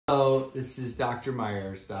this is Dr.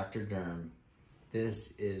 Myers, Dr. Derm.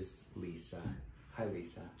 This is Lisa. Hi,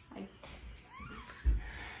 Lisa. Hi.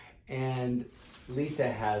 And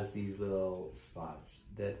Lisa has these little spots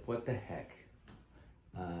that, what the heck?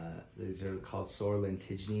 These are called solar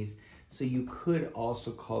lentigines. So you could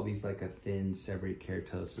also call these like a thin seborrheic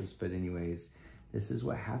keratosis, but anyways, this is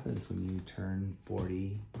what happens when you turn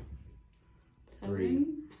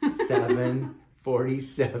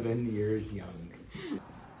 47 years young.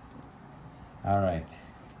 All right,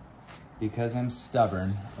 because I'm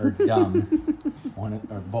stubborn or dumb, one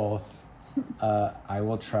or both, I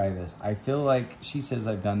will try this. I feel like she says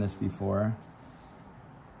I've done this before.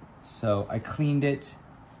 So I cleaned it.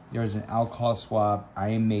 There's an alcohol swab. I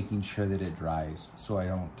am making sure that it dries so I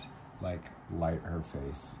don't like light her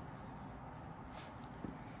face.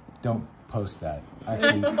 Don't post that.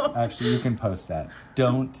 Actually, you can post that.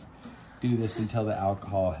 Don't do this until the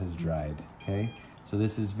alcohol has dried, okay? So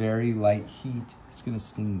this is very light heat. It's gonna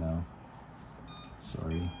sting though.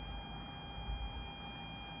 Sorry.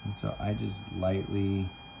 And so I just lightly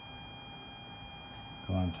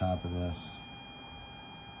go on top of this.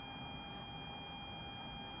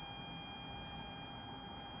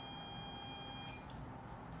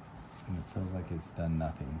 And it feels like it's done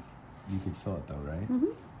nothing. You could feel it though, right?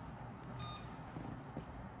 Mm-hmm.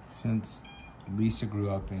 Since Lisa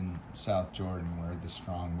grew up in South Jordan where the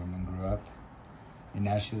strong women grew up, and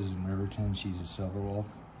now she lives in Riverton, she's a silver wolf,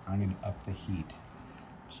 I'm gonna up the heat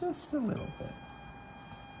just a little bit.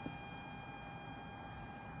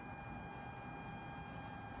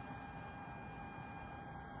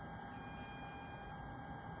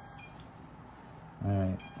 All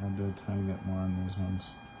right, I'll do a tiny bit more on these ones.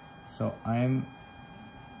 So I'm,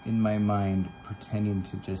 in my mind, pretending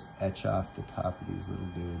to just etch off the top of these little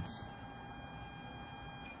dudes.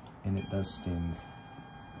 And it does sting,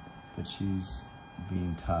 but she's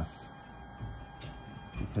being tough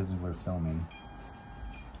because we're filming.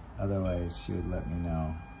 Otherwise, she would let me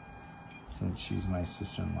know, since she's my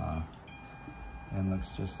sister-in-law and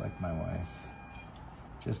looks just like my wife.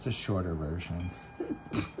 Just a shorter version.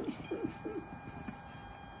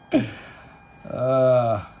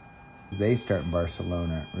 They start in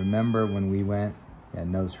Barcelona. Remember when we went? Yeah,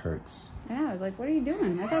 nose hurts. Yeah, I was like, what are you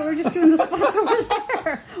doing? I thought we were just doing the spots over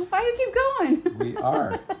there. Why do you keep going? We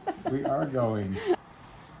are going.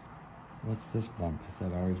 What's this bump? Has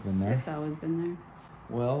that always been there? It's always been there.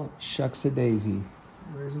 Well, shucks a daisy.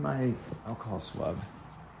 Where's my alcohol swab?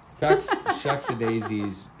 Shucks a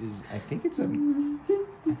daisies is, I think it's a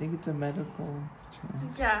medical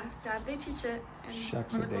term. Yeah, they teach it in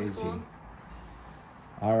Shucks a medical daisy. school.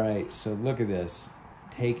 All right, so look at this.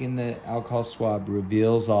 Taking the alcohol swab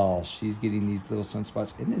reveals all. She's getting these little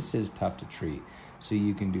sunspots, and this is tough to treat. So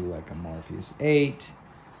you can do like a Morpheus 8,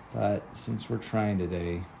 but since we're trying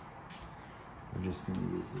today, we're just gonna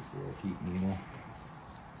use this little heat needle.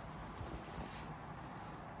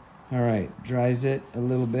 All right, dries it a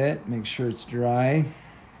little bit. Make sure it's dry.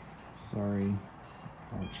 Sorry,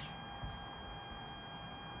 ouch.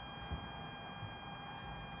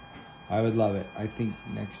 I would love it. I think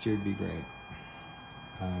next year would be great.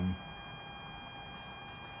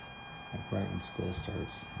 Like right when school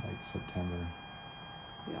starts, like September.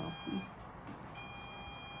 Be awesome.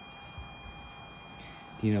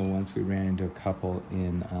 You know, once we ran into a couple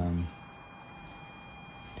in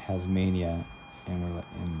Tasmania, and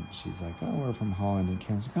she's like, "Oh, we're from Holland," and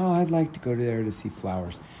Karen's like, "Oh, I'd like to go there to see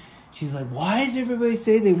flowers." She's like, "Why does everybody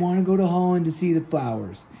say they want to go to Holland to see the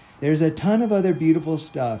flowers? There's a ton of other beautiful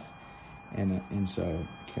stuff." And so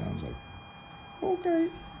Karen's like, "Okay."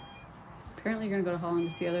 Apparently you're going to go to Holland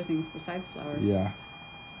to see other things besides flowers. Yeah.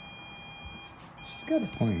 She's got a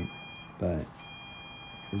point, but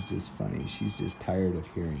it's just funny. She's just tired of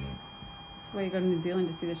hearing it. That's why you go to New Zealand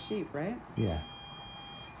to see the sheep, right? Yeah.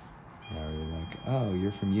 Yeah, they're like, "Oh,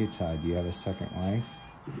 you're from Utah. Do you have a second wife?"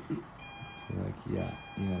 You're like, "Yeah."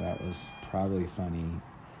 You know, that was probably funny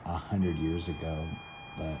 100 years ago,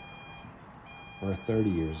 or 30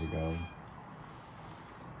 years ago.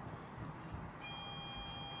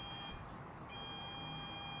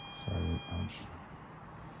 Sorry, ouch.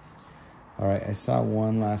 All right, I saw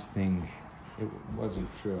one last thing. It wasn't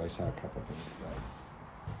true. I saw a couple things, but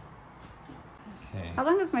okay. How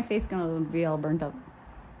long is my face going to be all burnt up?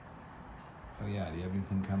 Oh yeah, do you have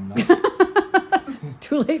anything coming up? It's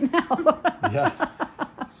too late now. Yeah,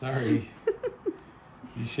 sorry.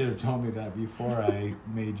 You should have told me that before I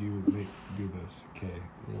made you do this. Okay,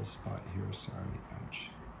 little spot here, sorry,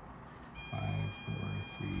 ouch. 5, 4,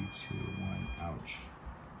 3, 2, 1, ouch.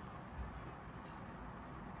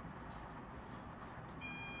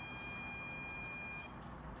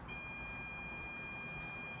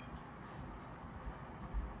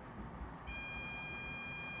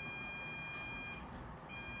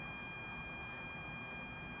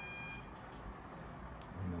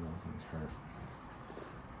 hurt.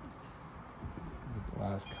 Like the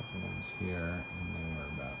last couple ones here, and then we're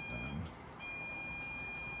about done.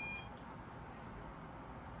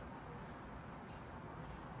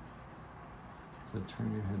 So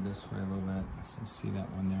turn your head this way a little bit. So see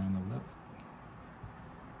that one there on the lip?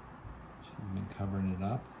 She's been covering it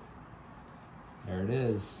up. There it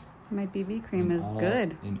is. My BB cream is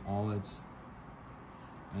good. In all its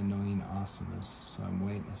annoying awesomeness. So I'm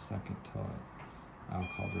waiting a second till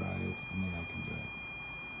alcohol dries, and then I can do it.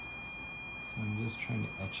 So I'm just trying to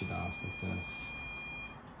etch it off with this.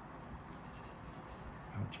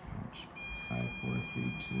 Ouch, ouch. 5, 4, 3,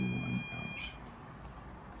 2, 1, ouch.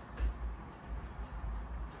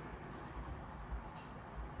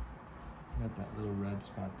 Got that little red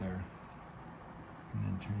spot there. And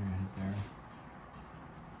then turn your head there.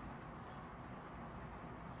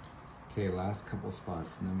 Okay, last couple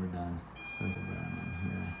spots, and then we're done. So brown on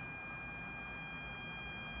here.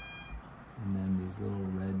 And then these little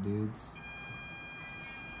red dudes.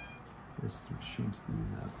 Just shrinks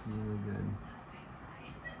these up really good.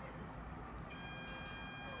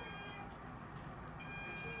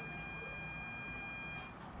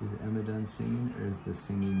 Is Emma done singing, or is the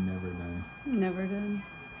singing never done? Never done.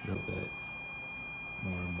 A little bit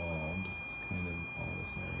more involved. It's kind of all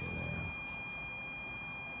this area there.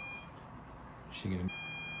 Is she gonna?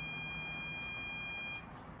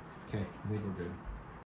 Okay, I think we're good.